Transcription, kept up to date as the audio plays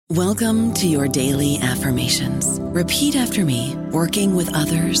Welcome to your daily affirmations. Repeat after me. Working with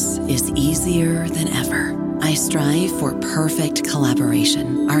others is easier than ever. I strive for perfect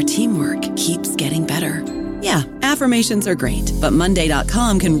collaboration. Our teamwork keeps getting better. Yeah, affirmations are great, but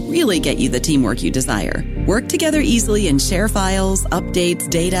Monday.com can really get you the teamwork you desire. Work together easily and share files, updates,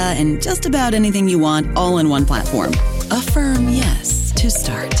 data, and just about anything you want all in one platform. Affirm yes to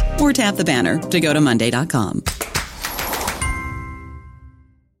start, or tap the banner to go to Monday.com.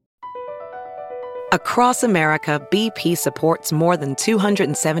 Across America, BP supports more than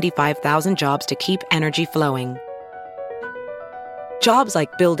 275,000 jobs to keep energy flowing. Jobs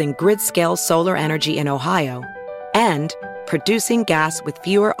like building grid-scale solar energy in Ohio and producing gas with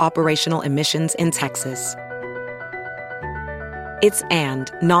fewer operational emissions in Texas. It's and,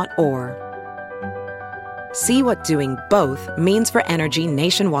 not or. See what doing both means for energy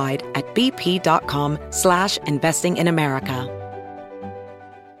nationwide at bp.com/investing in America.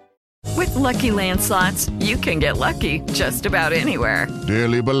 With Lucky Land Slots, you can get lucky just about anywhere.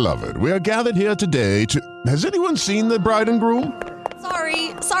 Dearly beloved, we are gathered here today to... Has anyone seen the bride and groom?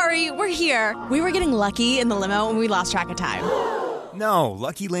 Sorry, we're here. We were getting lucky in the limo and we lost track of time. No,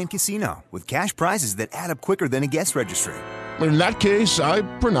 Lucky Land Casino, with cash prizes that add up quicker than a guest registry. In that case, I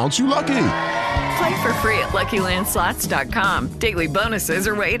pronounce you lucky. Play for free at LuckyLandSlots.com. Daily bonuses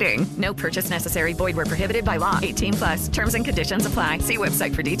are waiting. No purchase necessary. Void where prohibited by law. 18+. Terms and conditions apply. See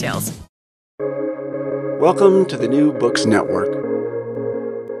website for details. Welcome to the New Books Network.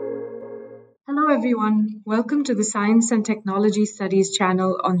 Hello everyone. Welcome to the Science and Technology Studies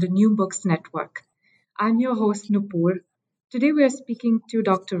channel on the New Books Network. I'm your host Nupur. Today we are speaking to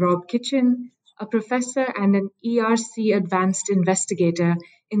Dr. Rob Kitchen, a professor and an ERC advanced investigator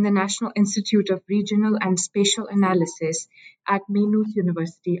in the National Institute of Regional and Spatial Analysis at Maynooth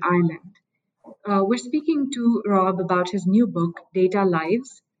University, Ireland. We're speaking to Rob about his new book, Data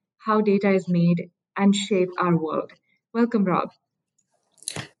Lives: How Data is Made and Shape Our World. Welcome, Rob.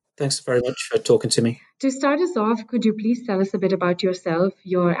 Thanks very much for talking to me. To start us off, could you please tell us a bit about yourself,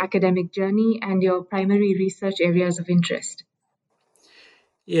 your academic journey, and your primary research areas of interest?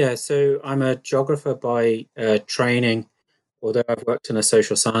 Yeah, so I'm a geographer by training, although I've worked in a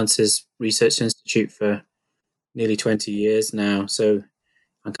social sciences research institute for nearly 20 years now. So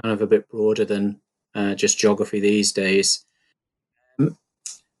I'm kind of a bit broader than just geography these days.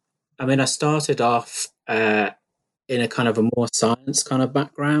 I started off in a kind of a more science kind of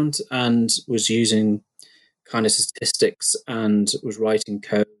background and was using kind of statistics and was writing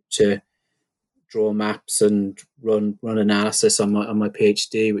code to draw maps and run analysis on my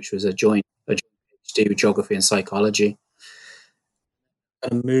PhD, which was a joint PhD with geography and psychology.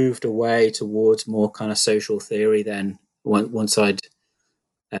 And moved away towards more kind of social theory then once I'd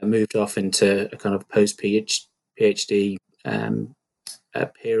moved off into a kind of post-PhD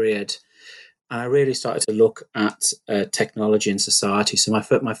period. And I really started to look at technology and society. So my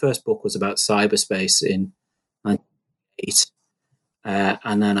first book was about cyberspace in 1998.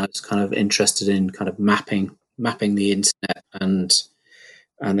 And then I was kind of interested in kind of mapping the internet and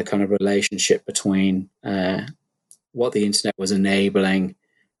the kind of relationship between what the internet was enabling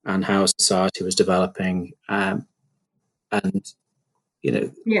and how society was developing, and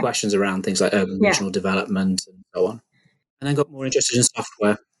questions around things like urban regional development and so on. And then got more interested in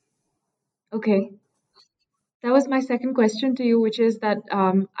software. Okay. That was my second question to you, which is that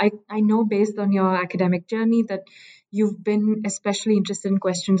I know based on your academic journey that you've been especially interested in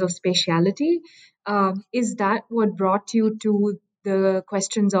questions of spatiality. Is that what brought you to the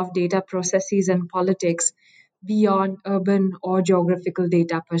questions of data processes and politics beyond urban or geographical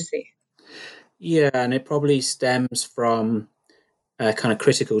data per se? Yeah, and it probably stems from kind of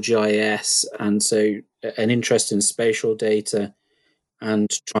critical GIS, and so an interest in spatial data and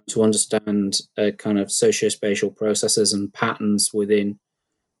trying to understand kind of socio-spatial processes and patterns within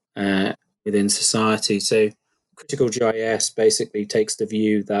society. So critical GIS basically takes the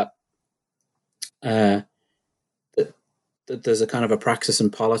view that that there's a kind of a praxis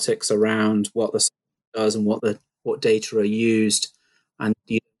and politics around what the science does and what data are used, and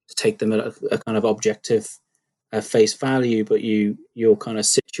you take them at a kind of objective face value, but you're kind of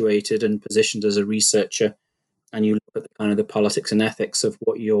situated and positioned as a researcher, and you look at the kind of the politics and ethics of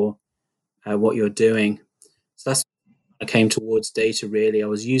what you're doing. So that's when I came towards data. Really, I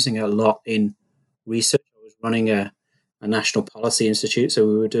was using it a lot in research. I was running a national policy institute, so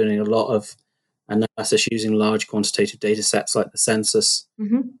we were doing a lot of analysis using large quantitative data sets like the census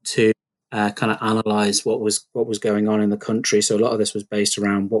to kind of analyze what was going on in the country. So a lot of this was based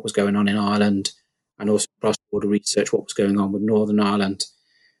around what was going on in Ireland, and also cross-border research, what was going on with Northern Ireland.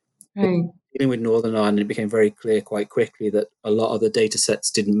 Right. dealing with Northern Ireland, it became very clear quite quickly that a lot of the data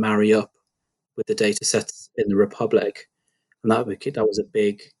sets didn't marry up with the data sets in the Republic. And that was a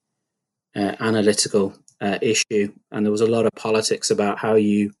big analytical issue. And there was a lot of politics about how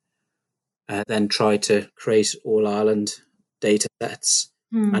you then try to create all Ireland data sets.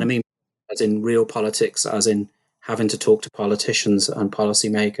 And I mean, as in real politics, as in having to talk to politicians and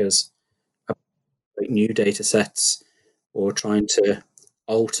policymakers about new data sets, or trying to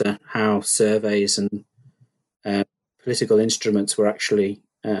alter how surveys and political instruments were actually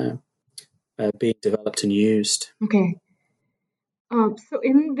being developed and used. Okay. So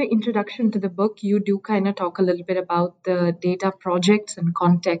in the introduction to the book, you do kind of talk a little bit about the data projects and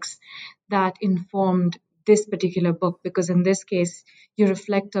context that informed this particular book, because in this case, you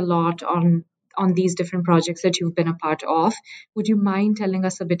reflect a lot on these different projects that you've been a part of. Would you mind telling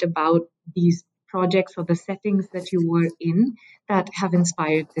us a bit about these projects or the settings that you were in that have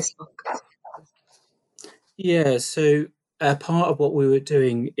inspired this book? Yeah, so part of what we were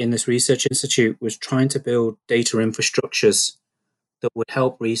doing in this research institute was trying to build data infrastructures that would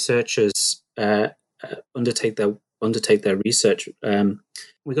help researchers undertake their research.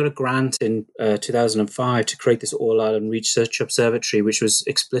 We got a grant in 2005 to create this All Ireland Research Observatory, which was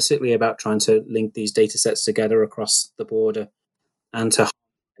explicitly about trying to link these data sets together across the border and to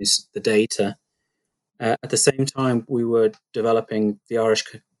harness the data. At the same time, we were developing the Irish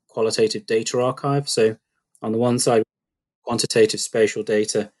Qualitative Data Archive. So on the one side, quantitative spatial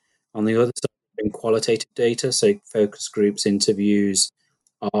data. On the other side, qualitative data, so focus groups, interviews,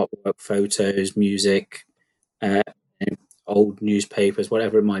 artwork, photos, music, old newspapers,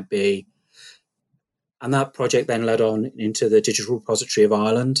 whatever it might be. And that project then led on into the Digital Repository of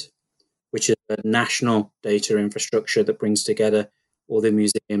Ireland, which is a national data infrastructure that brings together all the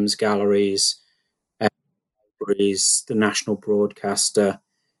museums, galleries, libraries, the national broadcaster,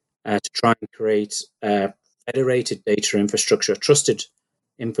 to try and create a federated data infrastructure, a trusted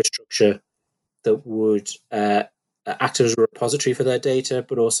infrastructure that would act as a repository for their data,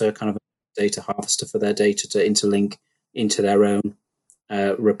 but also kind of a data harvester for their data to interlink into their own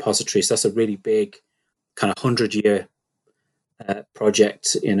repositories. So that's a really big kind of 100-year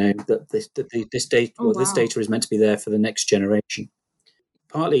project. You know, that this data, this data is meant to be there for the next generation.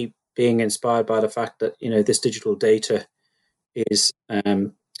 Partly being inspired by the fact that this digital data is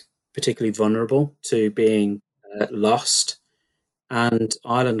particularly vulnerable to being lost. And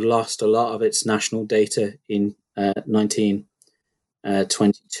Ireland lost a lot of its national data in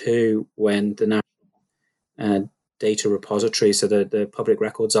 1922 when the National Data Repository, so the Public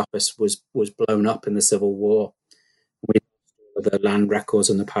Records Office, was blown up in the Civil War. We lost the land records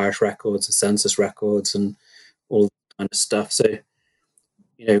and the parish records, the census records, and all that kind of stuff. So,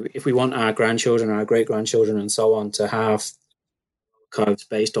 if we want our grandchildren, our great-grandchildren, and so on to have archives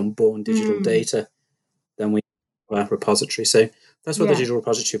based on born digital data, then we have a repository. So that's what the Digital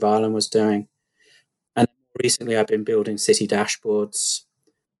Repository of Ireland was doing. And recently I've been building city dashboards.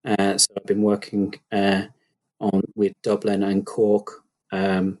 So I've been working with Dublin and Cork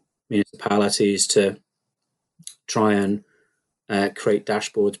municipalities to try and create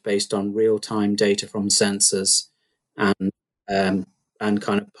dashboards based on real-time data from census and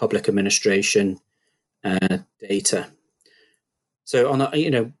kind of public administration data. So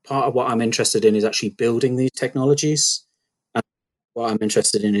part of what I'm interested in is actually building these technologies. And what I'm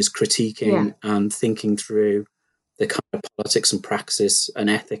interested in is critiquing and thinking through the kind of politics and praxis and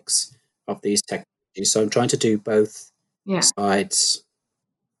ethics of these technologies. So I'm trying to do both sides.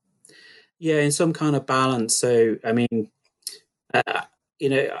 Yeah, in some kind of balance. So, I mean, I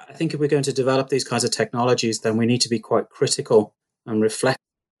think if we're going to develop these kinds of technologies, then we need to be quite critical and reflect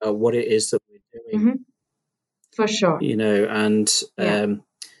about what it is that we're doing. Mm-hmm. For sure.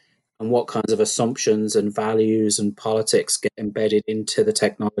 And what kinds of assumptions and values and politics get embedded into the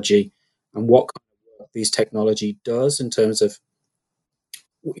technology, and what kind of work these technology does in terms of,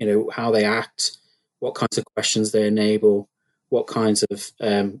 how they act, what kinds of questions they enable, what kinds of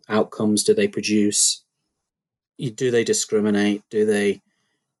outcomes do they produce, do they discriminate, do they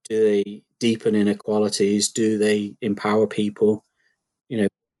deepen inequalities, do they empower people,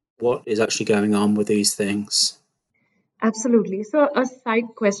 what is actually going on with these things. Absolutely. So a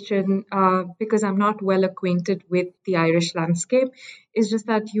side question, because I'm not well acquainted with the Irish landscape, is just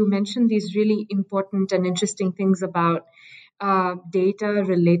that you mentioned these really important and interesting things about data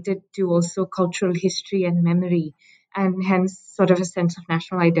related to also cultural history and memory, and hence sort of a sense of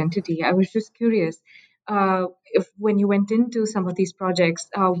national identity. I was just curious, if when you went into some of these projects,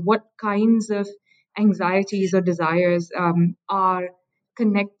 what kinds of anxieties or desires are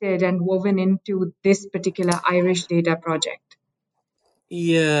connected and woven into this particular Irish data project?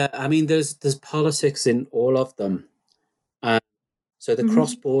 Yeah, I mean, there's politics in all of them. So the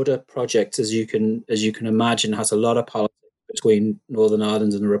cross-border project, as you can imagine, has a lot of politics between Northern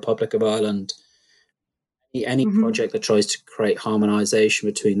Ireland and the Republic of Ireland. Any project that tries to create harmonisation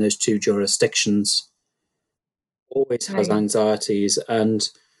between those two jurisdictions always has anxieties, and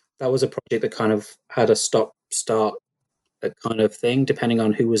that was a project that kind of had a stop-start kind of thing, depending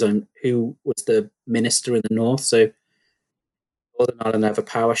on who was the minister in the north. So Northern Ireland have a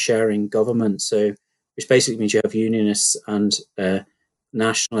power-sharing government, so which basically means you have unionists and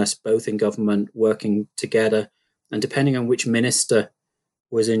nationalists both in government working together, and depending on which minister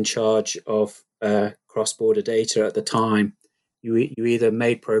was in charge of cross-border data at the time, you either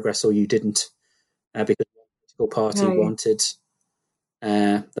made progress or you didn't, because one political party wanted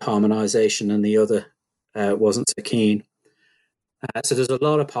the harmonisation and the other wasn't so keen. So there's a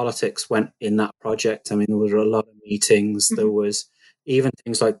lot of politics went in that project. I mean, there were a lot of meetings. There was even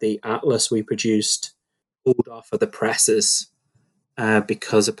things like the atlas we produced pulled off of the presses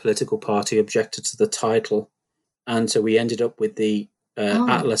because a political party objected to the title, and so we ended up with the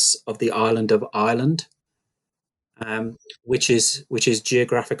Atlas of the Island of Ireland, which is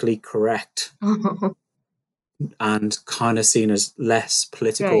geographically correct and kind of seen as less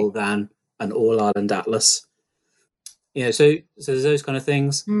political than an All Ireland Atlas. So there's those kind of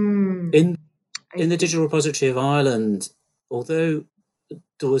things. In the Digital Repository of Ireland, although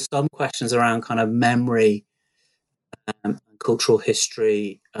there was some questions around kind of memory, cultural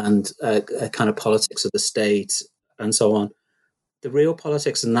history, and kind of politics of the state and so on, the real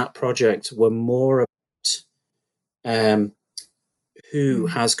politics in that project were more about who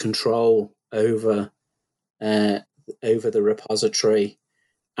has control over the repository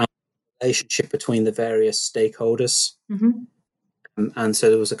and the relationship between the various stakeholders. And so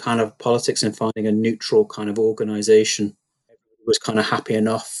there was a kind of politics in finding a neutral kind of organization. Everybody was kind of happy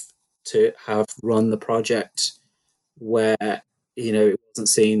enough to have run the project where, it wasn't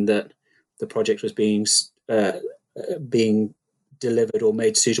seen that the project was being delivered or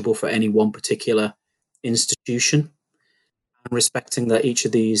made suitable for any one particular institution, and respecting that each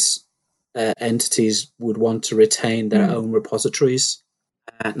of these entities would want to retain their own repositories.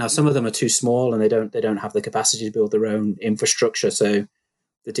 Now, some of them are too small and they don't have the capacity to build their own infrastructure. So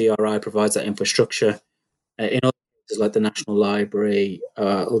the DRI provides that infrastructure. In other places like the National Library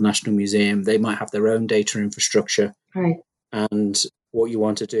or National Museum, they might have their own data infrastructure. And what you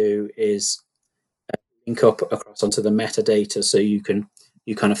want to do is link up across onto the metadata, so you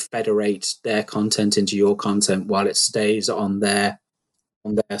kind of federate their content into your content while it stays on their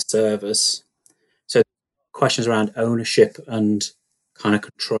servers. So questions around ownership and kind of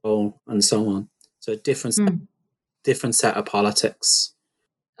control and so on. So different set of politics.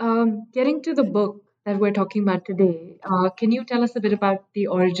 Getting to the book that we're talking about today, can you tell us a bit about the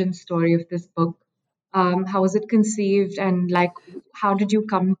origin story of this book? How was it conceived, and how did you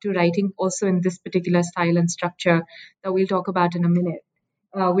come to writing also in this particular style and structure that we'll talk about in a minute,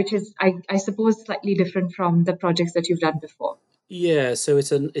 which is, I suppose, slightly different from the projects that you've done before? Yeah, so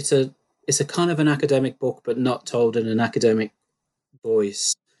it's a kind of an academic book, but not told in an academic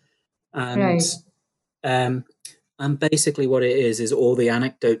voice, and basically what it is all the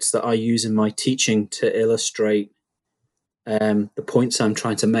anecdotes that I use in my teaching to illustrate the points I'm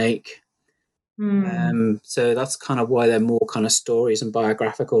trying to make. So that's kind of why they're more kind of stories and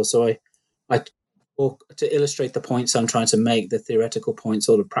biographical. So I talk to illustrate the points I'm trying to make, the theoretical points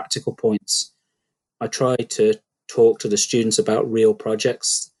or the practical points. I try to talk to the students about real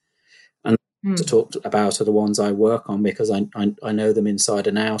projects, and to talk about are the ones I work on, because I know them inside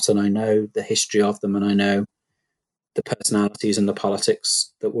and out, and I know the history of them, and I know the personalities and the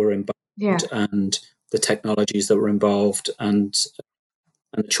politics that were involved, and the technologies that were involved, and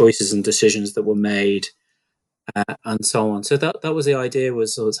the choices and decisions that were made, and so on. So that was the idea,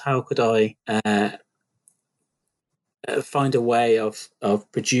 was how could I find a way of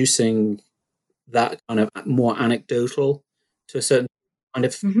producing that kind of more anecdotal to a certain kind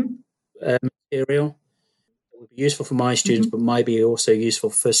of material that would be useful for my students, but might be also useful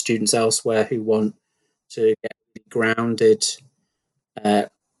for students elsewhere who want to get grounded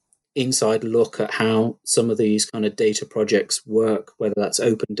inside look at how some of these kind of data projects work, whether that's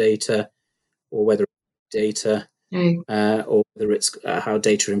open data or whether it's data, or whether it's how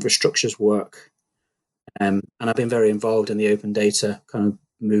data infrastructures work. And I've been very involved in the open data kind of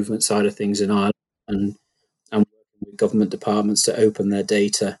movement side of things in Ireland, and working with government departments to open their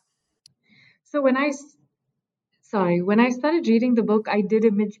data. So when I started reading the book, I did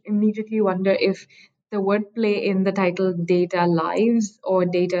immediately wonder if the wordplay in the title "Data Lives" or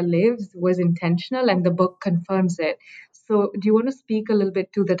 "Data Lives" was intentional, and the book confirms it. So do you want to speak a little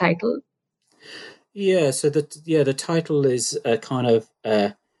bit to the title? Yeah, so the title is kind of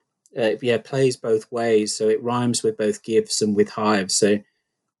plays both ways. So it rhymes with both gives and with hives. So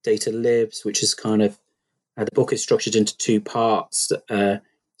data lives, which is kind of the book is structured into two parts.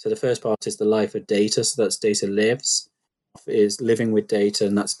 So the first part is the life of data. So that's data lives, is living with data,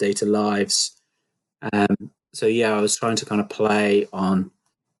 and that's data lives. So yeah, I was trying to kind of play on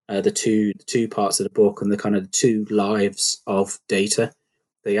the two parts of the book and the kind of two lives of data,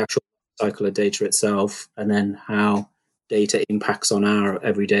 the actual cycle of data itself, and then how data impacts on our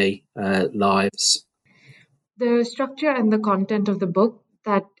everyday lives. The structure and the content of the book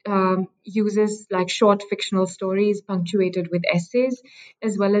that uses like short fictional stories punctuated with essays,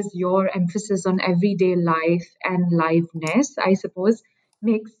 as well as your emphasis on everyday life and liveness, I suppose,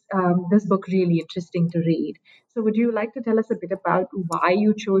 makes this book really interesting to read. So, would you like to tell us a bit about why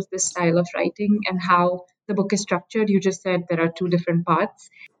you chose this style of writing and how the book is structured? You just said there are two different parts,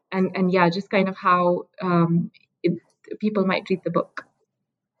 and yeah, just kind of how it, people might read the book.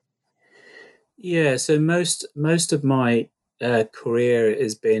 Yeah, so most of my career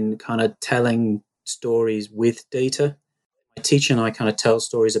has been kind of telling stories with data. I teach and I kind of tell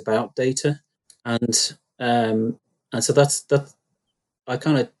stories about data, and so that's I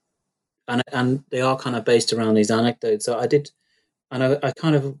kind of and they are kind of based around these anecdotes. So I did, and I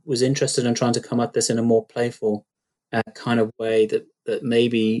kind of was interested in trying to come at this in a more playful kind of way that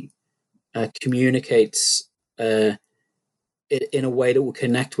maybe communicates in a way that will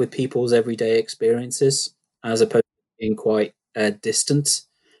connect with people's everyday experiences, as opposed to being quite distant.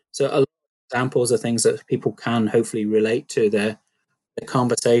 So a lot of examples are things that people can hopefully relate to. Their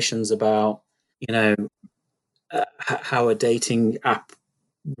conversations about, you know, how a dating app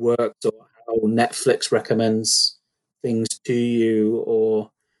works, or how Netflix recommends things to you, or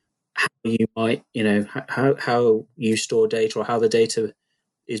how you might, how you store data, or how the data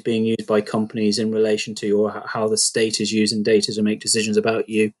is being used by companies in relation to, or how the state is using data to make decisions about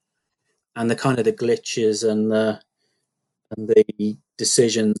you, and the kind of the glitches and the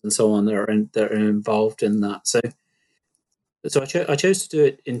decisions and so on that are involved in that. So I chose to do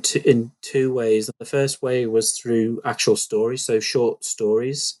it in two ways. The first way was through actual stories, so short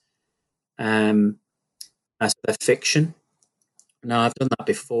stories, as a fiction. Now, I've done that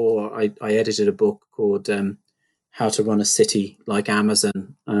before. I edited a book called How to Run a City Like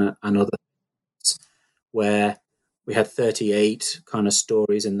Amazon and other, where we had 38 kind of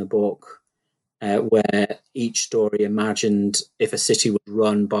stories in the book, where each story imagined if a city was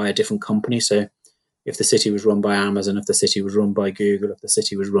run by a different company. So if the city was run by Amazon, if the city was run by Google, if the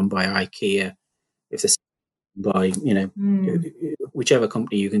city was run by IKEA, if the city was run by, whichever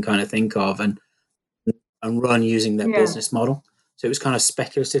company you can kind of think of, and run using their Yeah. business model. So it was kind of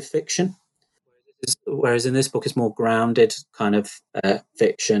speculative fiction. Whereas in this book, it's more grounded kind of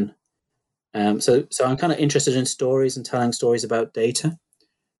fiction. So I'm kind of interested in stories and telling stories about data,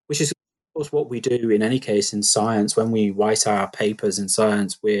 which is, of course, what we do in any case in science. When we write our papers in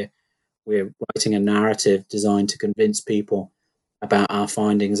science, we're writing a narrative designed to convince people about our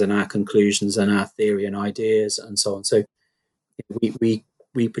findings and our conclusions and our theory and ideas and so on. So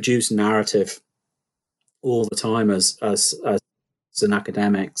we produce narrative all the time as an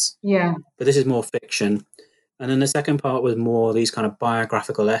academics. Yeah. But this is more fiction. And then the second part was more these kind of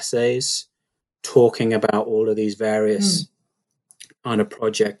biographical essays, talking about all of these various kind of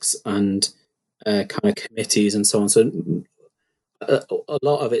projects and kind of committees and so on. So a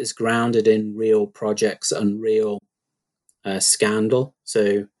lot of it is grounded in real projects and real scandal.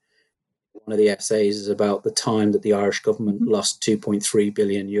 So one of the essays is about the time that the Irish government lost 2.3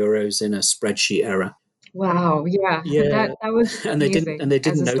 billion euros in a spreadsheet error. Wow. Yeah. Yeah, That was and they amazing didn't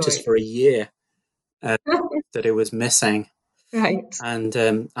as a notice story. for a year that it was missing. Right. And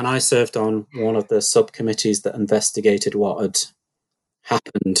I served on one of the subcommittees that investigated what had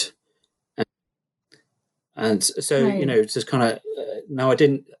happened. And so, Right. it's just kind of now I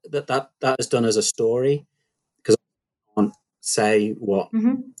didn't that is done as a story, because I can't say what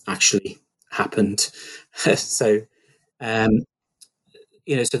actually happened. So,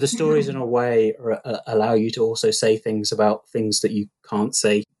 so the stories in a way allow you to also say things about things that you can't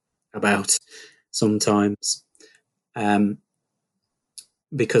say about sometimes,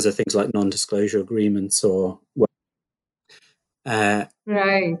 because of things like non-disclosure agreements or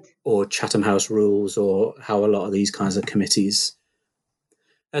Right. or Chatham House rules, or how a lot of these kinds of committees.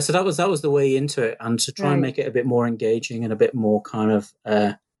 So that was the way into it, and to try and make it a bit more engaging and a bit more kind of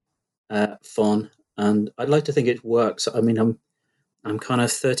fun. And I'd like to think it works. I mean, I'm kind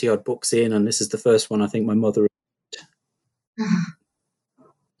of 30 odd books in, and this is the first one I think my mother.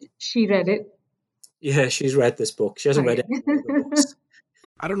 She read it. Yeah, she's read this book. She hasn't read any of the books.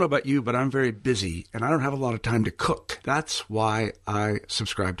 I don't know about you, but I'm very busy and I don't have a lot of time to cook. That's why I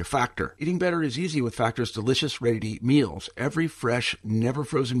subscribe to Factor. Eating better is easy with Factor's delicious, ready-to-eat meals. Every fresh, never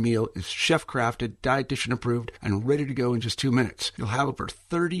frozen meal is chef-crafted, dietitian approved, and ready to go in just 2 minutes. You'll have over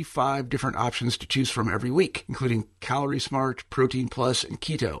 35 different options to choose from every week, including Calorie Smart, Protein Plus, and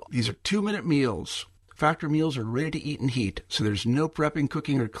Keto. These are 2-minute meals. Factor meals are ready to eat and heat, so there's no prepping,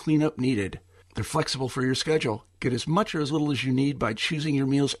 cooking, or cleanup needed. They're flexible for your schedule. Get as much or as little as you need by choosing your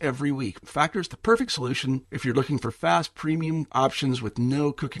meals every week. Factor's the perfect solution if you're looking for fast, premium options with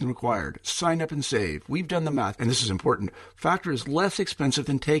no cooking required. Sign up and save. We've done the math, and this is important. Factor is less expensive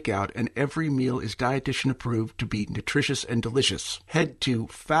than takeout, and every meal is dietitian approved to be nutritious and delicious. Head to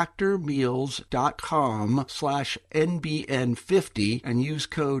factormeals.com/NBN50 and use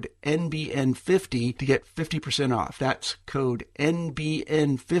code NBN50 to get 50% off. That's code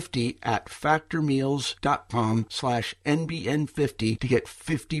NBN50 at factormeals.com/NBN50 to get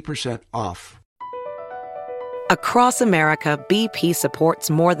 50% off. Across America, BP supports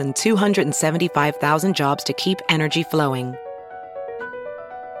more than 275,000 jobs to keep energy flowing.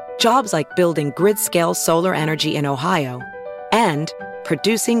 Jobs like building grid-scale solar energy in Ohio and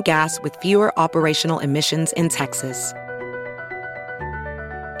producing gas with fewer operational emissions in Texas.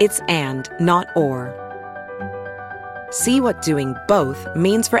 It's and, not or. See what doing both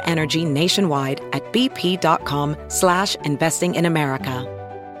means for energy nationwide at bp.com/investing in America.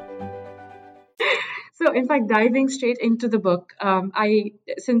 So, in fact, diving straight into the book,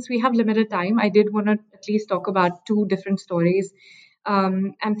 since we have limited time, I did want to at least talk about 2 different stories.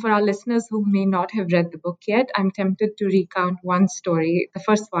 And for our listeners who may not have read the book yet, I'm tempted to recount one story, the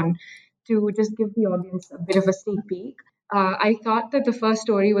first one, to just give the audience a bit of a sneak peek. I thought that the first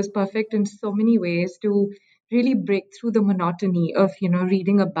story was perfect in so many ways to really break through the monotony of,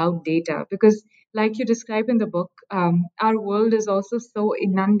 reading about data. Because like you describe in the book, our world is also so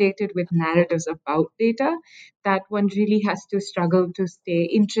inundated with narratives about data that one really has to struggle to stay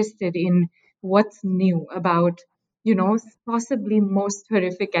interested in what's new about, possibly most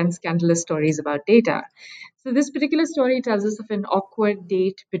horrific and scandalous stories about data. So this particular story tells us of an awkward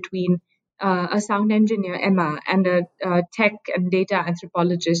date between a sound engineer, Emma, and a tech and data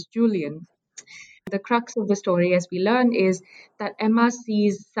anthropologist, Julian. The crux of the story, as we learn, is that Emma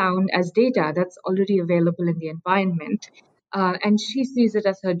sees sound as data that's already available in the environment. And she sees it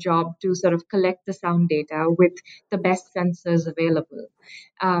as her job to sort of collect the sound data with the best sensors available.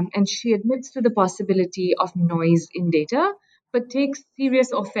 And she admits to the possibility of noise in data, but takes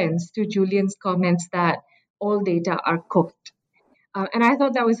serious offense to Julian's comments that all data are cooked. And I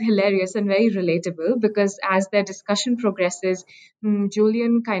thought that was hilarious and very relatable because as their discussion progresses,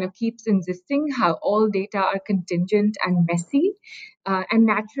 Julian kind of keeps insisting how all data are contingent and messy. And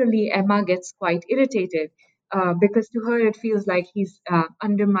naturally, Emma gets quite irritated because to her it feels like he's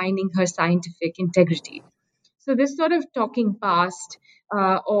undermining her scientific integrity. So this sort of talking past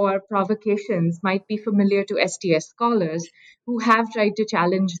or provocations might be familiar to STS scholars who have tried to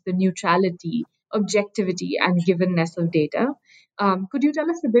challenge the neutrality, objectivity, and givenness of data. Could you tell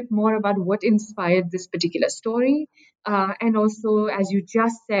us a bit more about what inspired this particular story? And also, as you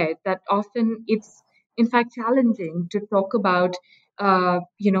just said, that often it's in fact challenging to talk about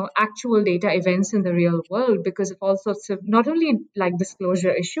actual data events in the real world because of all sorts of not only like disclosure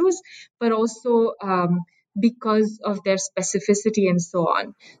issues, but also because of their specificity and so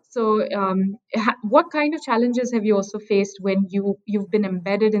on. So what kind of challenges have you also faced when you've been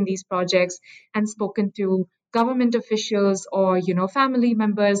embedded in these projects and spoken to government officials or, family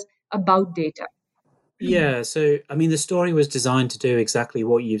members about data? Yeah, so I mean, the story was designed to do exactly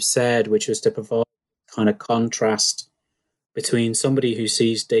what you've said, which was to provide kind of contrast between somebody who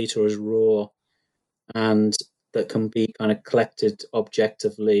sees data as raw and that can be kind of collected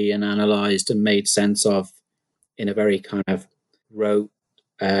objectively and analyzed and made sense of in a very kind of rote,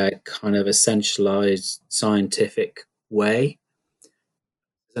 kind of essentialized scientific way.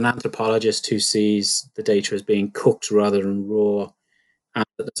 An anthropologist who sees the data as being cooked rather than raw, and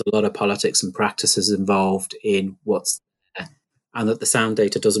that there's a lot of politics and practices involved in what's there, and that the sound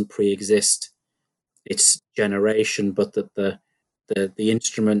data doesn't pre-exist its generation, but that the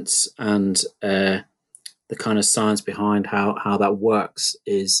instruments and the kind of science behind how that works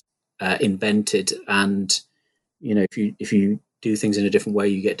is invented, and if you do things in a different way,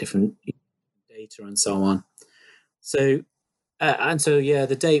 you get different data and so on. So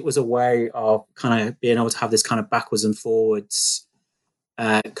the date was a way of kind of being able to have this kind of backwards and forwards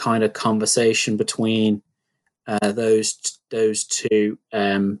kind of conversation between those two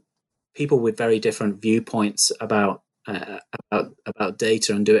people with very different viewpoints about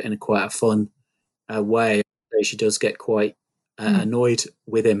data, and do it in quite a fun way. She does get quite annoyed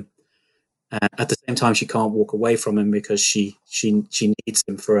with him. At the same time, she can't walk away from him because she needs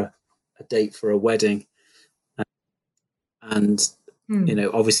him for a date for a wedding. And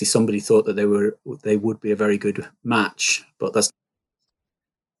obviously somebody thought that they would be a very good match, but that's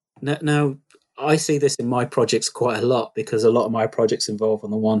now. I see this in my projects quite a lot because a lot of my projects involve,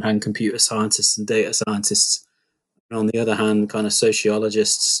 on the one hand, computer scientists and data scientists, and on the other hand, kind of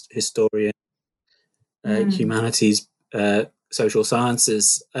sociologists, historians, humanities, social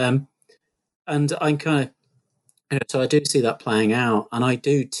sciences, and I'm kind of so I do see that playing out, and I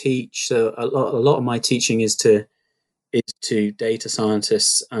do teach. So a lot of my teaching is to data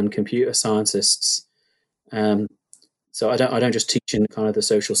scientists and computer scientists. So I don't just teach in kind of the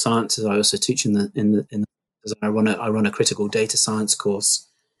social sciences. I also teach I run a critical data science course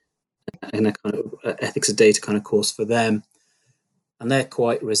and a kind of ethics of data kind of course for them, and they're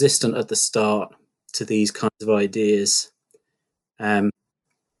quite resistant at the start to these kinds of ideas.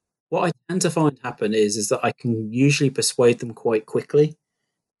 What I tend to find happen is that I can usually persuade them quite quickly,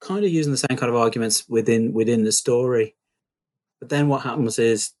 kind of using the same kind of arguments within the story. But then what happens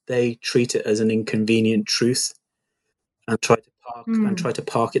is they treat it as an inconvenient truth and try to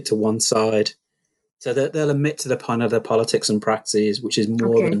park it to one side. So they'll admit to the kind of the politics and practices, which is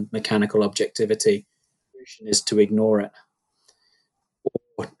more than mechanical objectivity. The solution is to ignore it,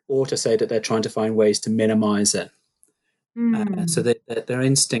 or to say that they're trying to find ways to minimize it. So their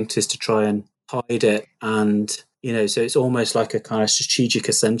instinct is to try and hide it, and so it's almost like a kind of strategic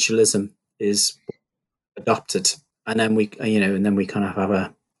essentialism is adopted, and then we kind of have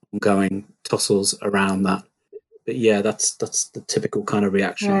a ongoing tussles around that. But yeah, that's the typical kind of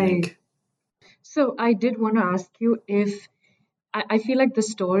reaction. Right. I think. So I did want to ask you if I feel like the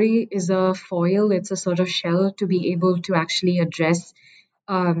story is a foil, it's a sort of shell to be able to actually address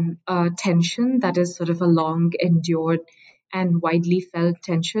a tension that is sort of a long endured and widely felt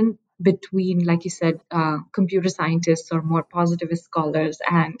tension between, like you said, computer scientists or more positivist scholars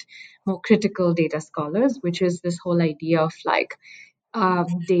and more critical data scholars, which is this whole idea of like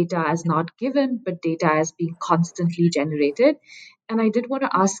data as not given, but data as being constantly generated. And I did want to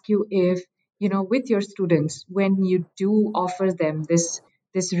ask you if, with your students, when you do offer them this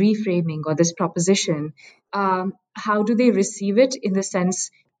reframing or this proposition, how do they receive it, in the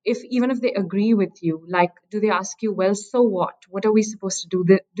sense, even if they agree with you, like, do they ask you, well, so what? What are we supposed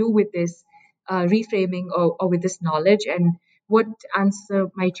to do with this reframing or with this knowledge? And what answer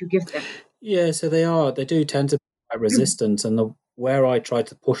might you give them? Yeah, so they do tend to be quite resistant, and where I try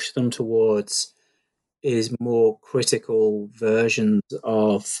to push them towards is more critical versions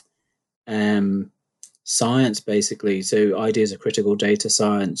of science, basically. So ideas of critical data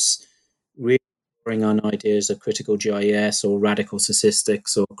science, really bring on ideas of critical GIS or radical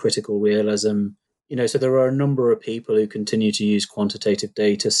statistics or critical realism. So there are a number of people who continue to use quantitative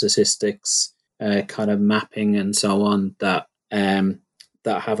data, statistics, kind of mapping and so on, that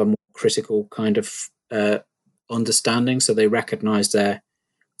have a more critical kind of understanding. So they recognize their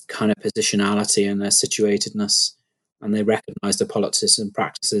kind of positionality and their situatedness, and they recognize the politics and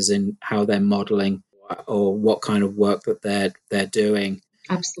practices in how they're modeling or what kind of work that they're doing.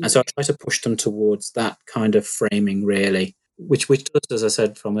 Absolutely. And so I try to push them towards that kind of framing, really, which does, as I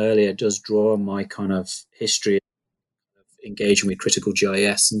said from earlier, does draw on my kind of history of engaging with critical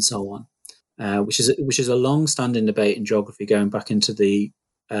GIS and so on, which is a long-standing debate in geography going back into the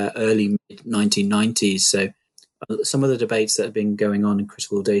early 1990s. So some of the debates that have been going on in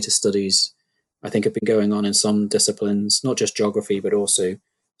critical data studies, I think, have been going on in some disciplines, not just geography, but also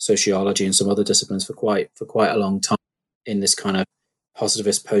sociology and some other disciplines for quite a long time, in this kind of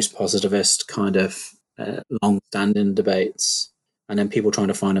positivist, post-positivist kind of long-standing debates, and then people trying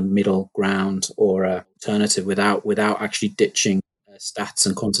to find a middle ground or an alternative without actually ditching stats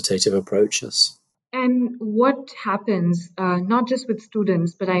and quantitative approaches. And what happens, not just with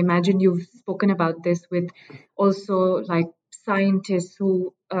students, but I imagine you've spoken about this with also like scientists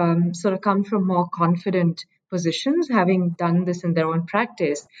who sort of come from more confident positions, having done this in their own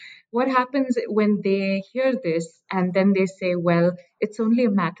practice. What happens when they hear this and then they say, well, it's only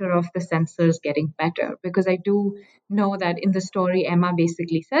a matter of the sensors getting better? Because I do know that in the story, Emma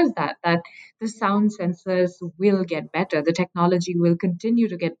basically says that the sound sensors will get better. The technology will continue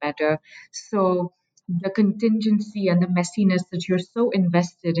to get better. So the contingency and the messiness that you're so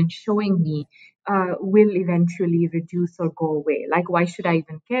invested in showing me will eventually reduce or go away. Like, why should I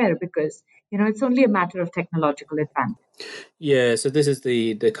even care? Because, it's only a matter of technological advance. Yeah, so this is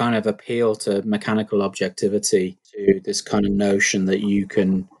the kind of appeal to mechanical objectivity, to this kind of notion that you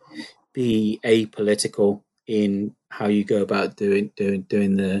can be apolitical in how you go about doing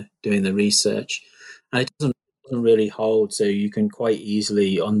the research. And it doesn't really hold. So you can quite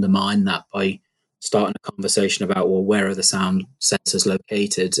easily undermine that by starting a conversation about, well, where are the sound sensors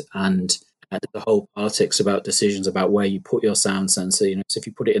located, and the whole politics about decisions about where you put your sound sensor. So if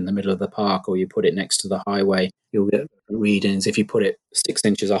you put it in the middle of the park or you put it next to the highway, you'll get readings. If you put it 6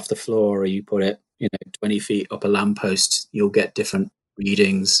 inches off the floor or you put it 20 feet up a lamppost, you'll get different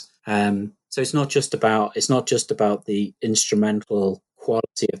readings. So it's not just about the instrumental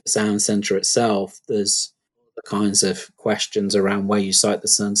quality of the sound sensor itself. There's the kinds of questions around where you site the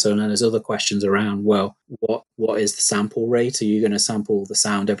sensor, and then there's other questions around, well, what is the sample rate? Are you going to sample the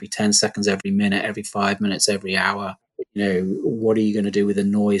sound every 10 seconds, every minute, every 5 minutes, every hour? What are you going to do with the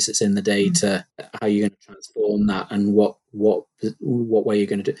noise that's in the data? How are you going to transform that, and what way you're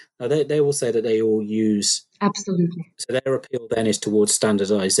going to do? Now they will say that they all use, absolutely. So their appeal then is towards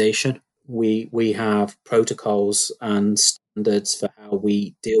standardization. We have protocols and standards for how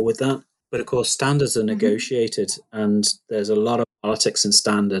we deal with that. But of course, standards are negotiated, and there's a lot of politics in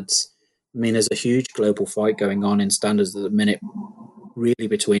standards. I mean, there's a huge global fight going on in standards at the minute, really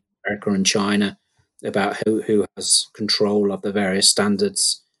between America and China, about who has control of the various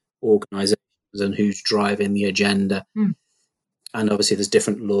standards organizations and who's driving the agenda. And obviously, there's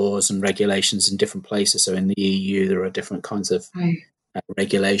different laws and regulations in different places. So in the EU, there are different kinds of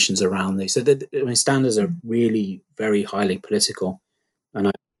regulations around these. So standards are really very highly political. And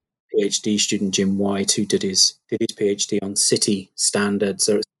I PhD student Jim White, who did his PhD on city standards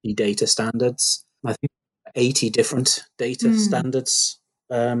or city data standards. I think 80 different data standards,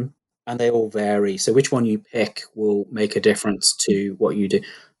 and they all vary. So which one you pick will make a difference to what you do.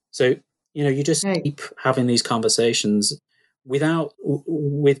 So you just keep having these conversations by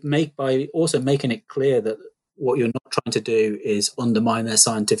also making it clear that what you're not trying to do is undermine their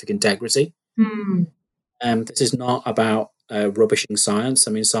scientific integrity. This is not about rubbishing science.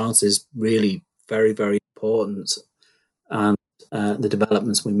 I mean, science is really very, very important, and the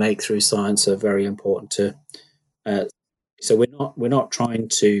developments we make through science are very important too. So we're not trying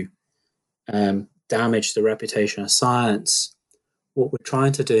to damage the reputation of science. What we're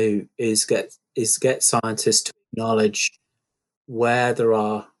trying to do is get scientists to acknowledge where there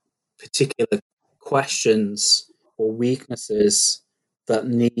are particular questions or weaknesses that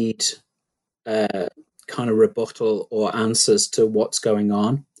need kind of rebuttal or answers to what's going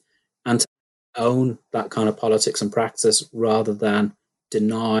on, and to own that kind of politics and practice rather than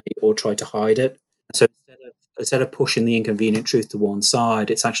deny or try to hide it. So instead of pushing the inconvenient truth to one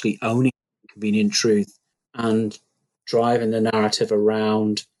side, it's actually owning the inconvenient truth and driving the narrative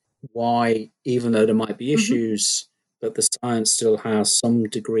around why, even though there might be issues, that the science still has some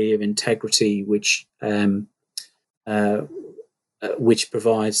degree of integrity, which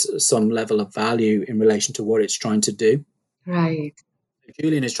provides some level of value in relation to what it's trying to do. Right.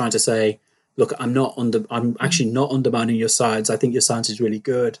 Julian is trying to say, look, I'm actually not undermining your science. I think your science is really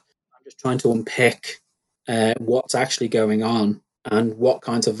good. I'm just trying to unpick what's actually going on and what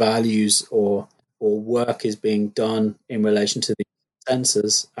kinds of values or work is being done in relation to the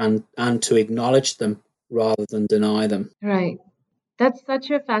sensors, and to acknowledge them rather than deny them. Right. That's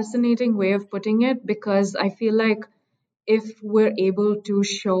such a fascinating way of putting it, because I feel like if we're able to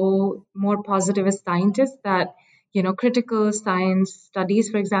show more positivist scientists that, critical science studies,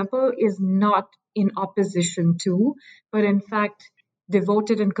 for example, is not in opposition to, but in fact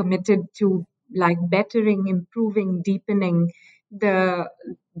devoted and committed to bettering, improving, deepening the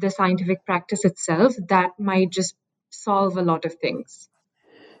scientific practice itself, that might just solve a lot of things.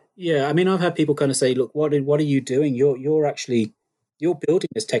 Yeah, I mean, I've had people kind of say, look, what are you doing? You're building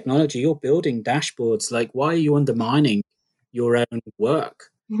this technology, you're building dashboards. Like, why are you undermining your own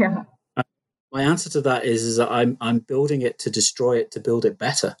work? Yeah. My answer to that is that I'm building it to destroy it, to build it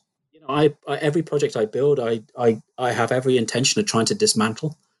better. I every project I build, I have every intention of trying to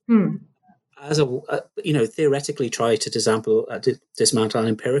dismantle. As theoretically try to dismantle, and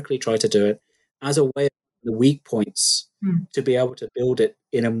empirically try to do it as a way of the weak points to be able to build it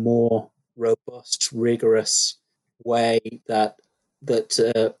in a more robust, rigorous way that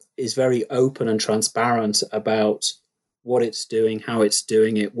is very open and transparent about what it's doing, how it's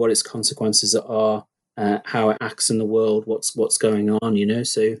doing it, what its consequences are, how it acts in the world, what's going on.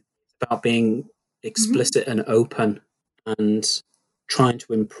 So it's about being explicit and open and trying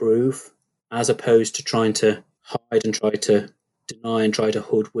to improve, as opposed to trying to hide and try to deny and try to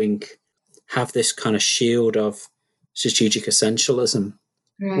hoodwink, have this kind of shield of strategic essentialism,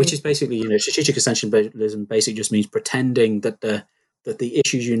 which is basically, strategic essentialism basically just means pretending that the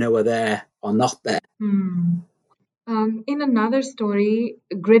issues are there are not there. In another story,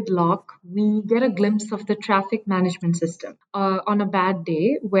 Gridlock, we get a glimpse of the traffic management system on a bad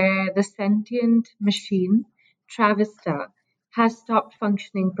day where the sentient machine, Travista, has stopped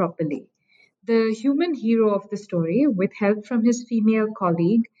functioning properly. The human hero of the story, with help from his female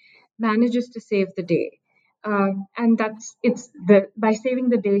colleague, manages to save the day. And that's it's the by saving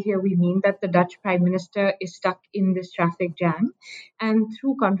the day here we mean that the Dutch Prime Minister is stuck in this traffic jam, and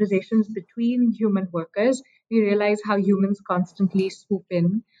through conversations between human workers, we realize how humans constantly swoop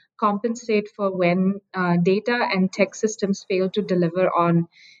in, compensate for when data and tech systems fail to deliver on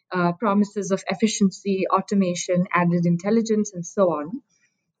promises of efficiency, automation, added intelligence, and so on.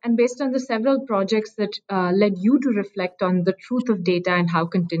 And based on the several projects that led you to reflect on the truth of data and how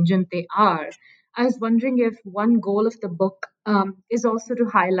contingent they are, I was wondering if one goal of the book is also to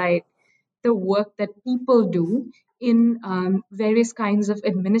highlight the work that people do in various kinds of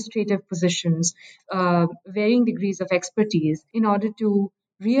administrative positions, varying degrees of expertise, in order to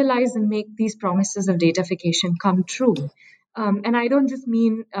realize and make these promises of datafication come true. And I don't just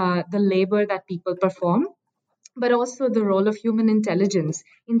mean the labor that people perform, but also the role of human intelligence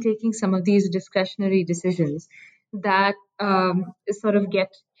in taking some of these discretionary decisions that sort of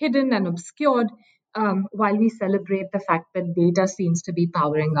get hidden and obscured while we celebrate the fact that data seems to be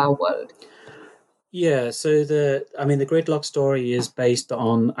powering our world. Yeah, so the Gridlock story is based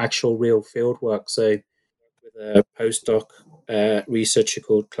on actual real field work. So with a postdoc researcher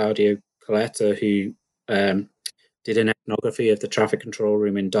called Claudio Coletta, who did an ethnography of the traffic control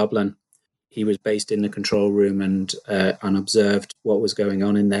room in Dublin. He was based in the control room and observed what was going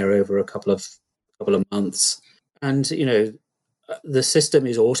on in there over a couple of months. And the system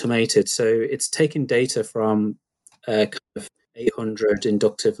is automated, so it's taking data from kind of 800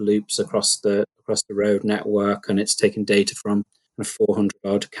 inductive loops across the road network, and it's taking data from 400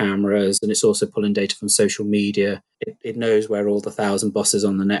 odd cameras, and it's also pulling data from social media. It knows where all the 1,000 buses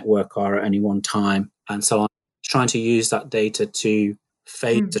on the network are at any one time, and so on. It's trying to use that data to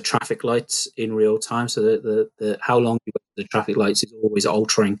fade the traffic lights in real time, so that the how long you wait for the traffic lights is always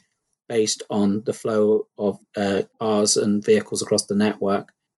altering based on the flow of cars and vehicles across the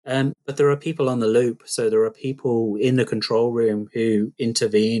network. But there are people on the loop, so there are people in the control room who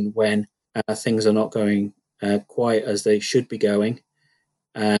intervene when things are not going quite as they should be going.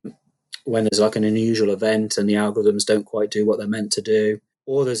 When there's like an unusual event and the algorithms don't quite do what they're meant to do,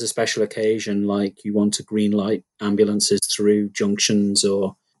 or there's a special occasion like you want to green light ambulances through junctions,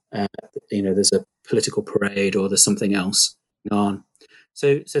 or there's a political parade, or there's something else going on.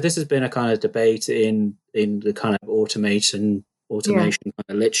 So this has been a kind of debate in the kind of automation kind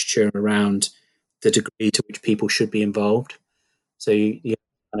of literature around the degree to which people should be involved. So you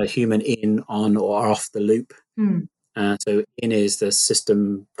have a human in, on, or off the loop. So in is the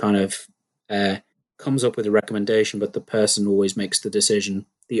system kind of comes up with a recommendation, but the person always makes the decision.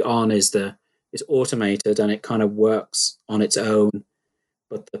 The on is it's automated and it kind of works on its own,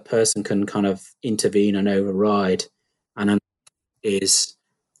 but the person can kind of intervene and override. And is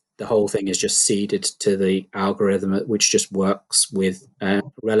the whole thing is just seeded to the algorithm, which just works with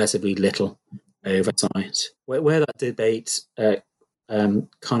relatively little oversight. Where that debate kind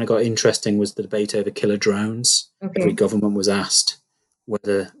of got interesting was the debate over killer drones. Okay. Every government was asked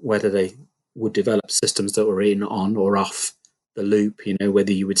whether they would develop systems that were in, on, or off the loop.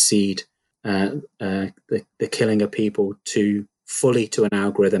 Whether you would seed the killing of people fully to an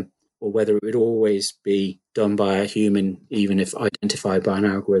algorithm, or whether it would always be done by a human, even if identified by an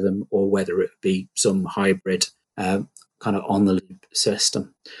algorithm, or whether it would be some hybrid kind of on the loop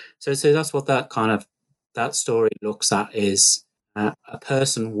system. So that's what that story looks at, is a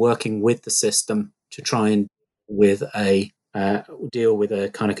person working with the system to try and deal with a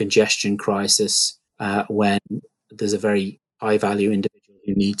kind of congestion crisis when there's a very high value individual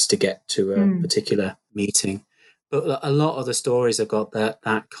who needs to get to a particular meeting. But a lot of the stories have got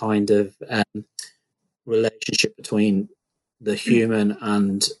that kind of relationship between the human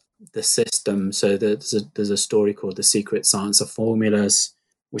and the system. So there's a story called The Secret Science of Formulas,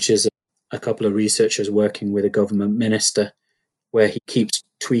 which is a couple of researchers working with a government minister, where he keeps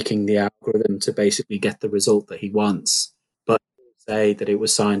tweaking the algorithm to basically get the result that he wants, but say that it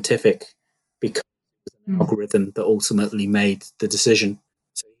was scientific because it was an algorithm that ultimately made the decision.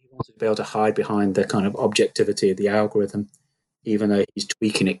 So he wanted to be able to hide behind the kind of objectivity of the algorithm, even though he's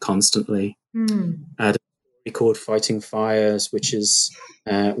tweaking it constantly. The story called Fighting Fires, which is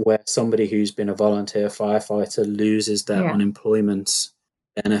where somebody who's been a volunteer firefighter loses their unemployment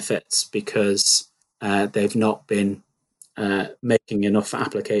benefits because they've not been making enough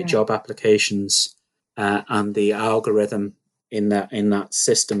job applications, and the algorithm in that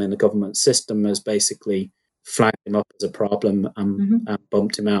system, in the government system, has basically flagged him up as a problem and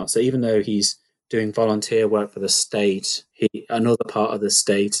bumped him out. So even though he's doing volunteer work for the state, another part of the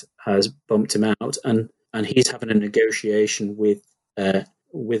state has bumped him out, and he's having a negotiation with the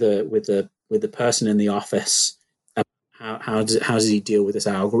person in the office. How does he deal with this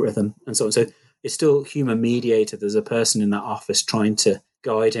algorithm and so on? So it's still human mediated. There's a person in that office trying to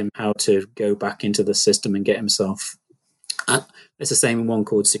guide him how to go back into the system and get himself. It's the same in one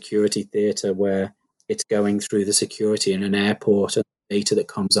called Security Theatre, where it's going through the security in an airport and data that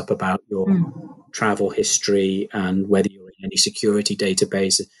comes up about your travel history and whether you're in any security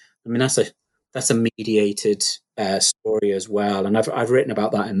database. I mean, that's a mediated story as well, and I've written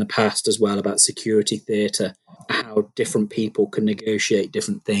about that in the past as well, about Security Theatre, how different people can negotiate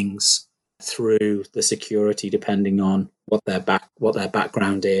different things through the security depending on what their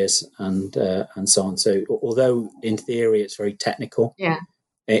background is and so on. So although in theory it's very technical, in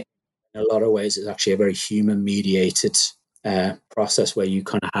a lot of ways it's actually a very human mediated process where you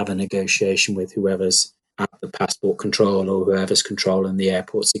kind of have a negotiation with whoever's at the passport control or whoever's controlling the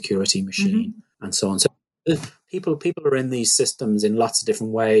airport security machine and so on. So people are in these systems in lots of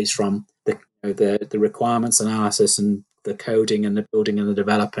different ways, from the requirements analysis and the coding and the building and the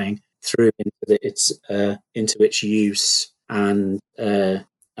developing through into its use and how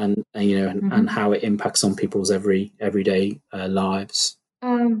it impacts on people's everyday lives.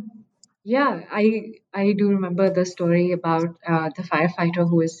 I do remember the story about the firefighter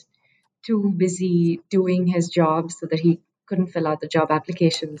who was too busy doing his job so that he couldn't fill out the job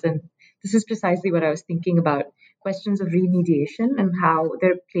applications. And this is precisely what I was thinking about, questions of remediation and how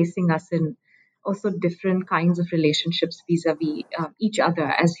they're placing us in also different kinds of relationships vis-a-vis each other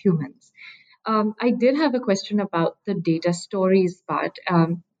as humans. I did have a question about the data stories part,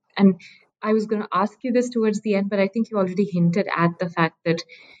 and I was going to ask you this towards the end, but I think you already hinted at the fact that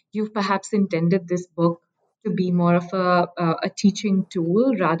you've perhaps intended this book to be more of a teaching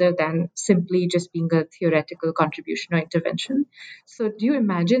tool rather than simply just being a theoretical contribution or intervention. So do you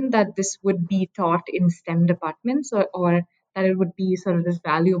imagine that this would be taught in STEM departments, or that it would be sort of this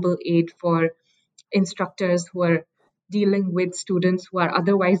valuable aid for instructors who are dealing with students who are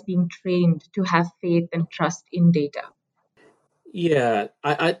otherwise being trained to have faith and trust in data? Yeah,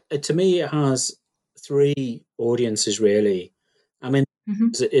 to me, it has three audiences really. I mean,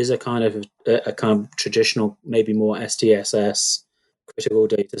 it is a kind of traditional, maybe more STSS, critical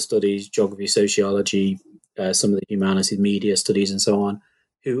data studies, geography, sociology, some of the humanities, media studies, and so on,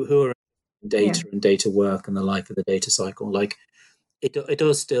 who are in data and data work and the like of the data cycle. Like it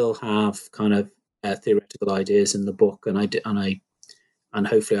does still have kind of theoretical ideas in the book, and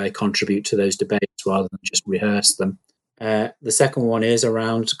hopefully I contribute to those debates rather than just rehearse them. The second one is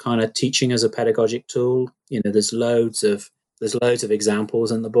around kind of teaching as a pedagogic tool. There's loads of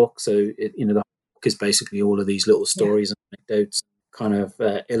examples in the book. So the book is basically all of these little stories and anecdotes, kind of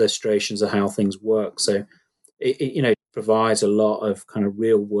illustrations of how things work. So it provides a lot of kind of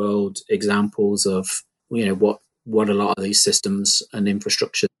real world examples of what a lot of these systems and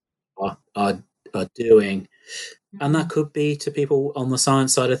infrastructure are doing. And that could be to people on the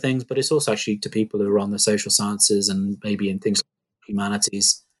science side of things, but it's also actually to people who are on the social sciences and maybe in things like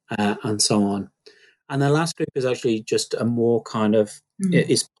humanities and so on. And the last group is actually just a more kind of,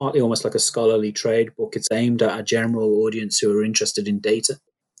 it's partly almost like a scholarly trade book. It's aimed at a general audience who are interested in data,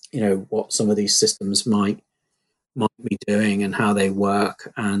 what some of these systems might be doing and how they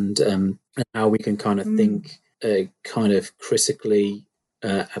work, and how we can kind of think kind of critically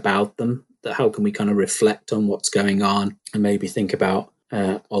about them. That how can we kind of reflect on what's going on and maybe think about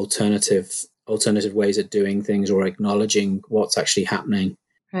alternative ways of doing things or acknowledging what's actually happening.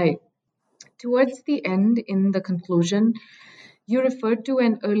 Right. Towards the end, in the conclusion, you referred to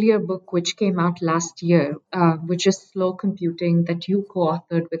an earlier book which came out last year, which is Slow Computing, that you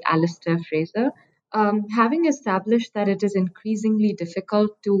co-authored with Alistair Fraser. Having established that it is increasingly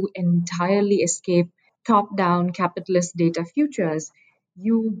difficult to entirely escape top-down capitalist data futures,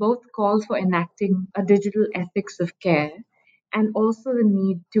 you both call for enacting a digital ethics of care and also the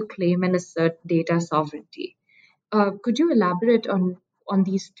need to claim and assert data sovereignty. Could you elaborate on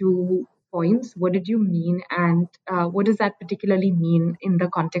these 2 points? What did you mean, and what does that particularly mean in the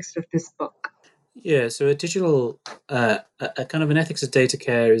context of this book? Yeah, so a digital, a kind of an ethics of data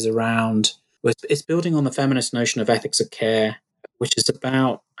care is around, it's building on the feminist notion of ethics of care, which is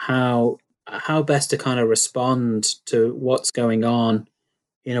about how best to kind of respond to what's going on,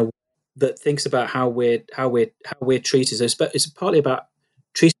 that thinks about how we're treated. So it's partly about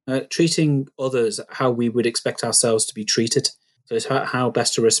treating others how we would expect ourselves to be treated. So it's how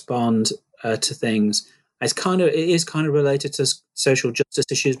best to respond to things. It is kind of related to social justice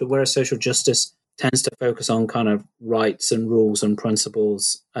issues, but whereas social justice tends to focus on kind of rights and rules and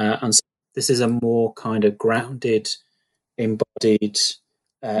principles. And so this is a more kind of grounded, embodied,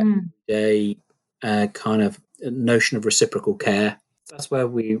 day kind of notion of reciprocal care. That's where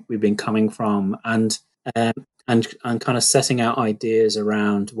we've been coming from, and kind of setting out ideas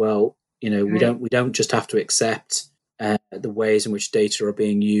around, well, we don't just have to accept the ways in which data are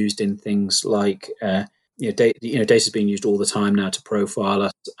being used in things like data is being used all the time now to profile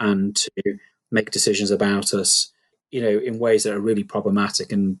us and to make decisions about us, in ways that are really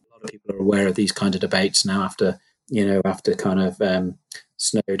problematic. And a lot of people are aware of these kind of debates now after kind of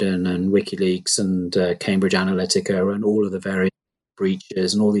Snowden and WikiLeaks and Cambridge Analytica and all of the various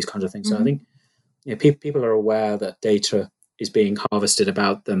breaches and all these kinds of things. So I think people are aware that data is being harvested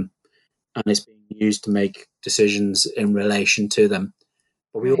about them and it's being used to make decisions in relation to them.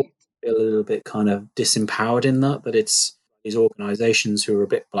 But we all feel a little bit kind of disempowered in that it's these organisations who are a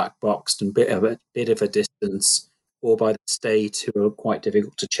bit black boxed and bit of a distance, or by the state, who are quite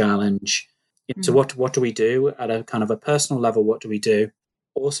difficult to challenge. So what do we do at a kind of a personal level? What do we do?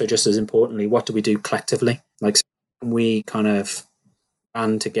 Also, just as importantly, what do we do collectively? Like, we kind of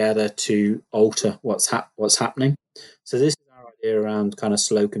band together to alter what's happening. So this is our idea around kind of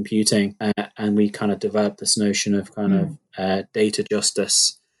slow computing, and we kind of developed this notion of kind of data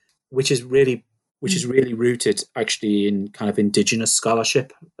justice, which is really rooted actually in kind of indigenous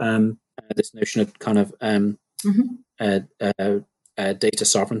scholarship. This notion of kind of data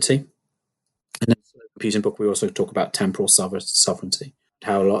sovereignty. And in the computing book, we also talk about temporal sovereignty,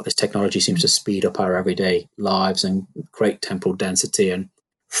 how a lot of this technology seems to speed up our everyday lives and create temporal density and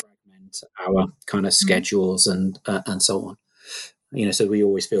fragment our kind of schedules and so on. So we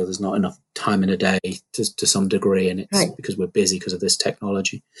always feel there's not enough time in a day to some degree, and it's because we're busy because of this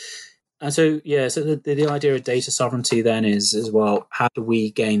technology. And so, so the idea of data sovereignty then is, as well, how do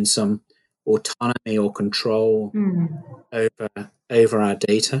we gain some autonomy or control over our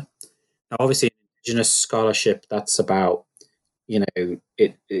data? Now, obviously, in indigenous scholarship, that's about,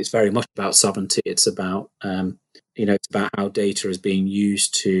 it's very much about sovereignty. It's about, it's about how data is being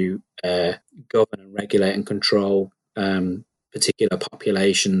used to govern and regulate and control particular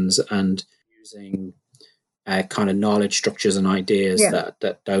populations, and using kind of knowledge structures and ideas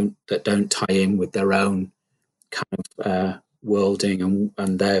that don't tie in with their own kind of worlding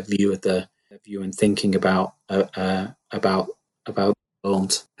and their view of the view and thinking about the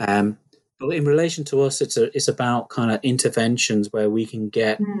world. But in relation to us, it's about kind of interventions where we can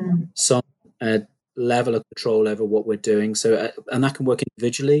get some level of control over what we're doing. So, and that can work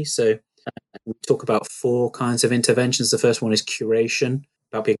individually. So we talk about 4 kinds of interventions. The first one is curation,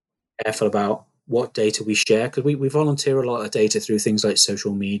 about being careful about what data we share, because we volunteer a lot of data through things like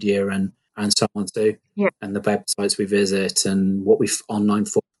social media and so on. So, and the websites we visit and what we online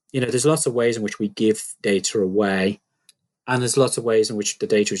for. There's lots of ways in which we give data away. And there's lots of ways in which the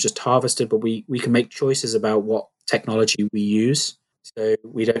data is just harvested, but we can make choices about what technology we use. So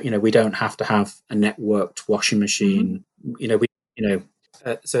we don't have to have a networked washing machine. It's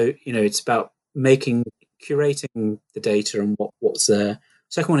about curating the data and what's there.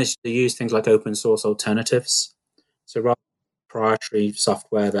 Second one is to use things like open source alternatives. So rather than proprietary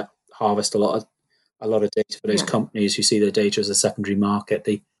software that harvest a lot of data for those companies who see their data as a secondary market,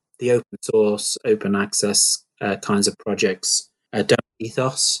 the open source, open access kinds of projects don't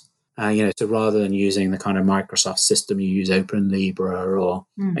ethos. So rather than using the kind of Microsoft system, you use OpenLibra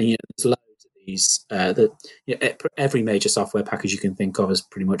and there's loads of these. Every major software package you can think of has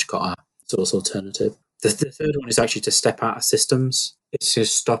pretty much got a source alternative. The third one is actually to step out of systems. It's to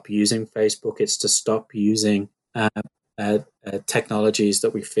stop using Facebook. It's to stop using technologies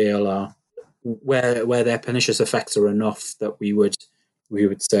that we feel are where their pernicious effects are enough that we would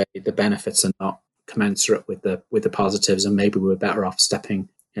say the benefits are not commensurate with the positives, and maybe we're better off stepping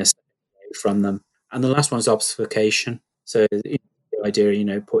away from them. And the last one is obfuscation. So the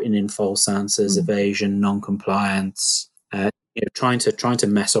idea, putting in false answers, evasion, non-compliance, trying to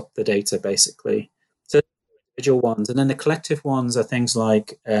mess up the data, basically. So individual ones, and then the collective ones are things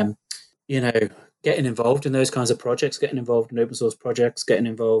like getting involved in those kinds of projects, getting involved in open source projects, getting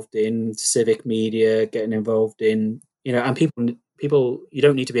involved in civic media, getting involved in and people, you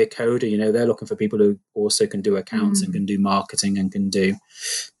don't need to be a coder. They're looking for people who also can do accounts and can do marketing and can do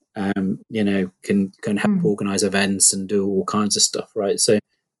can help organize events and do all kinds of stuff, right? So,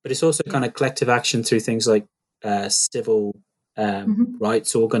 but it's also kind of collective action through things like civil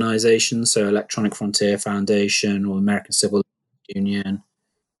rights organizations, so Electronic Frontier Foundation or American Civil Union,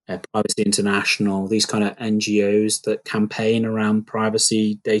 Privacy International, these kind of NGOs that campaign around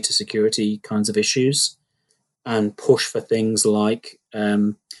privacy, data security kinds of issues and push for things like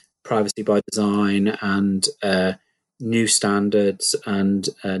privacy by design and new standards and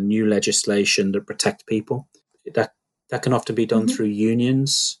new legislation that protect people. That can often be done through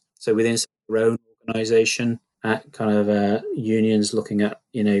unions. So within their own organisation, unions looking at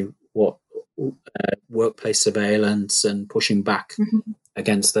what workplace surveillance and pushing back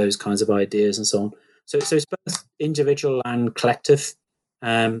against those kinds of ideas and so on. So it's both individual and collective.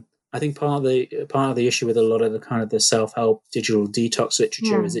 I think part of the issue with a lot of the kind of the self-help digital detox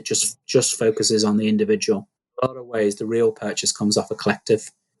literature is it just focuses on the individual. In a lot of ways, the real purchase comes off a collective.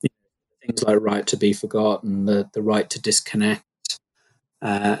 Things like right to be forgotten, the right to disconnect,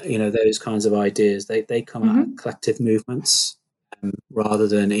 those kinds of ideas. They come out of collective movements rather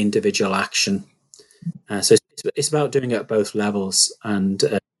than individual action. So it's about doing it at both levels, and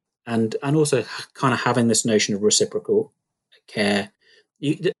also kind of having this notion of reciprocal care.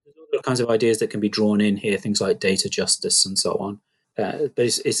 There's all kinds of ideas that can be drawn in here, things like data justice and so on. But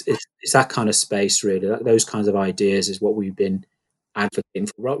it's that kind of space, really. Those kinds of ideas is what we've been advocating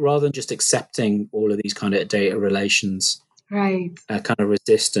for, rather than just accepting all of these kind of data relations. Right. Kind of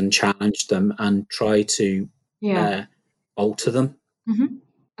resist and challenge them and try to alter them.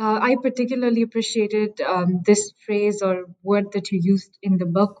 I particularly appreciated this phrase or word that you used in the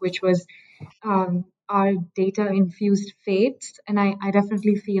book, which was our data-infused fates. And I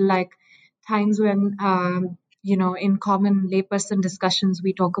definitely feel like times when, in common layperson discussions,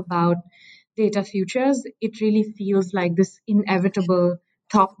 we talk about data futures, it really feels like this inevitable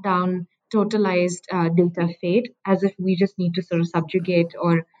top-down, totalized data fate, as if we just need to sort of subjugate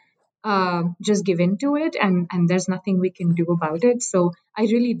or just give in to it, and there's nothing we can do about it. So I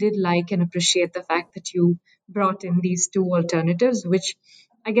really did like and appreciate the fact that you brought in these two alternatives, which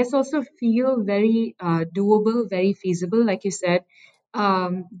I guess also feel very doable, very feasible, like you said.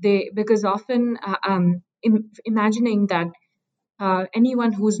 Because often imagining that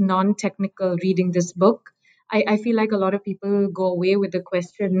anyone who's non-technical reading this book, I feel like a lot of people go away with the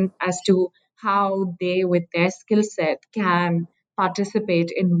question as to how they, with their skill set, can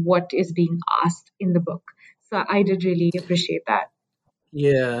participate in what is being asked in the book. So I did really appreciate that.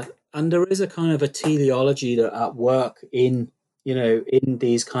 Yeah, and there is a kind of a teleology that at work in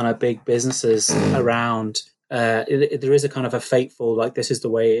these kind of big businesses around. There is a kind of a fateful, like, this is the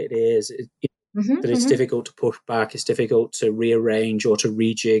way it is. That it's difficult to push back, it's difficult to rearrange or to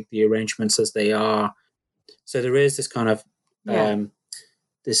rejig the arrangements as they are. So there is this kind of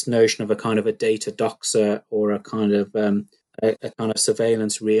this notion of a kind of a data doxer, or a kind of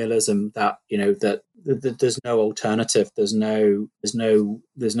surveillance realism that that there's no alternative, there's no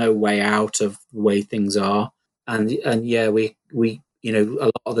way out of the way things are, and we a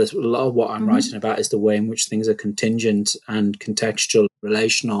lot of what I'm writing about is the way in which things are contingent and contextual,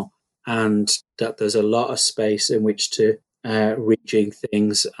 relational. And that there's a lot of space in which to rejig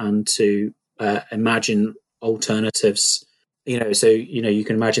things and to imagine alternatives. So you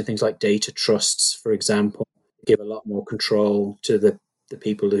can imagine things like data trusts, for example, give a lot more control to the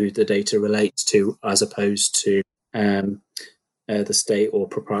people who the data relates to, as opposed to the state or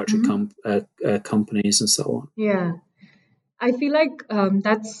proprietary companies and so on. Yeah, I feel like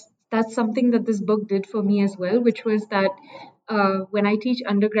that's something that this book did for me as well, which was that when I teach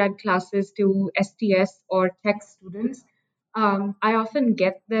undergrad classes to STS or tech students, I often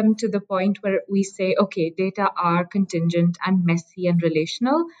get them to the point where we say, okay, data are contingent and messy and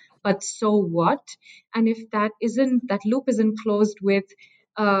relational, but so what? And if that loop isn't closed with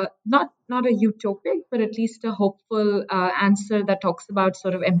not a utopic, but at least a hopeful answer that talks about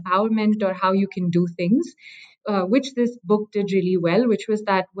sort of empowerment or how you can do things, which this book did really well, which was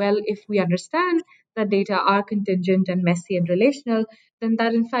that, well, if we understand that data are contingent and messy and relational, then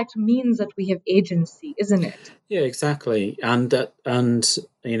that in fact means that we have agency, isn't it? Yeah, exactly. And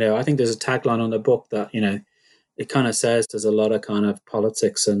I think there's a tagline on the book that, it kind of says there's a lot of kind of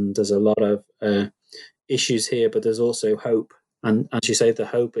politics and there's a lot of issues here, but there's also hope. And as you say, the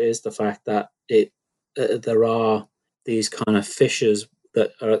hope is the fact that there are these kind of fissures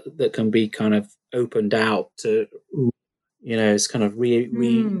that can be kind of opened out to, it's kind of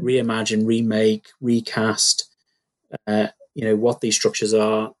reimagine, remake, recast, what these structures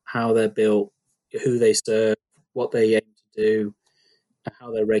are, how they're built, who they serve, what they aim to do,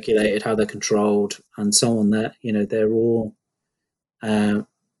 how they're regulated, how they're controlled, and so on. That they're all,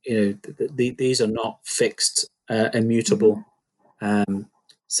 these are not fixed, immutable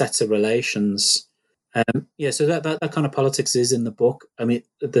sets of relations. So that kind of politics is in the book. I mean,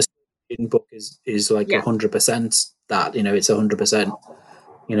 the book is like 100% that. It's 100%.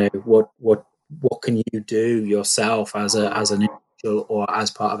 What can you do yourself as an individual or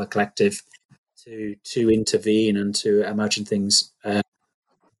as part of a collective to intervene and to imagine things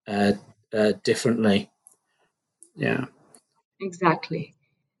differently. Yeah. Exactly.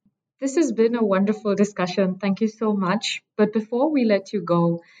 This has been a wonderful discussion. Thank you so much. But before we let you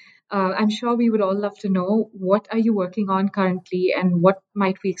go, I'm sure we would all love to know, what are you working on currently and what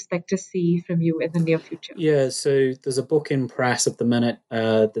might we expect to see from you in the near future? Yeah, so there's a book in press at the minute,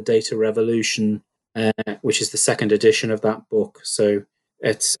 The Data Revolution, which is the second edition of that book. So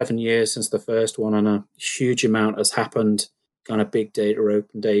it's 7 years since the first one, and a huge amount has happened, kind of big data,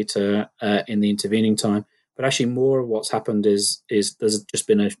 open data in the intervening time. But actually more of what's happened is there's just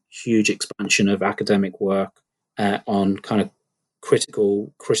been a huge expansion of academic work on kind of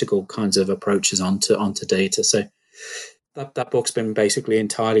critical kinds of approaches onto data. So that book's been basically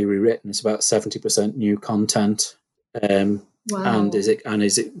entirely rewritten. It's about 70% new content, wow. and is it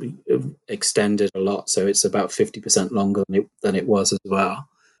extended a lot? So it's about 50% longer than it was as well.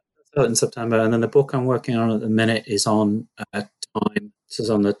 So in September, and then the book I'm working on at the minute is on time. This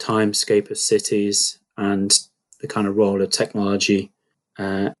is on the timescape of cities and the kind of role of technology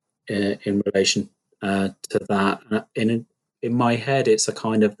in relation to that. In my head, it's a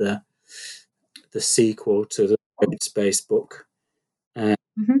kind of the sequel to the Space book,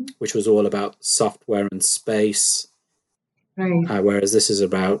 which was all about software and space, right? Whereas this is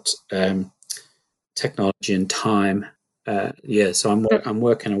about technology and time. So I'm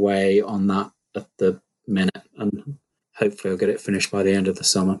working away on that at the minute, and hopefully I'll get it finished by the end of the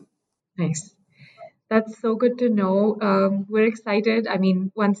summer. Nice. That's so good to know. We're excited. I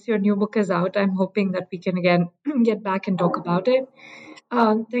mean, once your new book is out, I'm hoping that we can again get back and talk about it.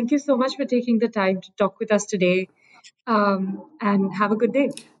 Thank you so much for taking the time to talk with us today, and have a good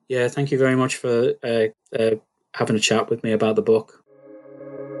day. Yeah, thank you very much for having a chat with me about the book.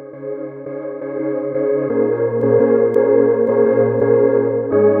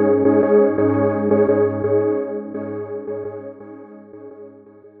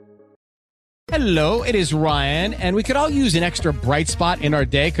 Hello, it is Ryan, and we could all use an extra bright spot in our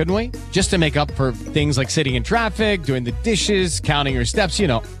day, couldn't we? Just to make up for things like sitting in traffic, doing the dishes, counting your steps,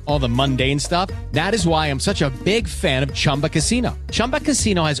 all the mundane stuff. That is why I'm such a big fan of Chumba Casino. Chumba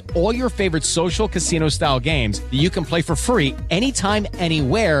Casino has all your favorite social casino-style games that you can play for free anytime,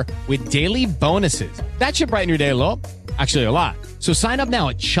 anywhere with daily bonuses. That should brighten your day a little. Actually, a lot. So sign up now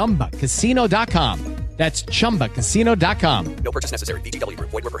at ChumbaCasino.com. That's ChumbaCasino.com. No purchase necessary. VGW Group.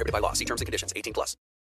 Void where prohibited by law. See terms and conditions. 18+.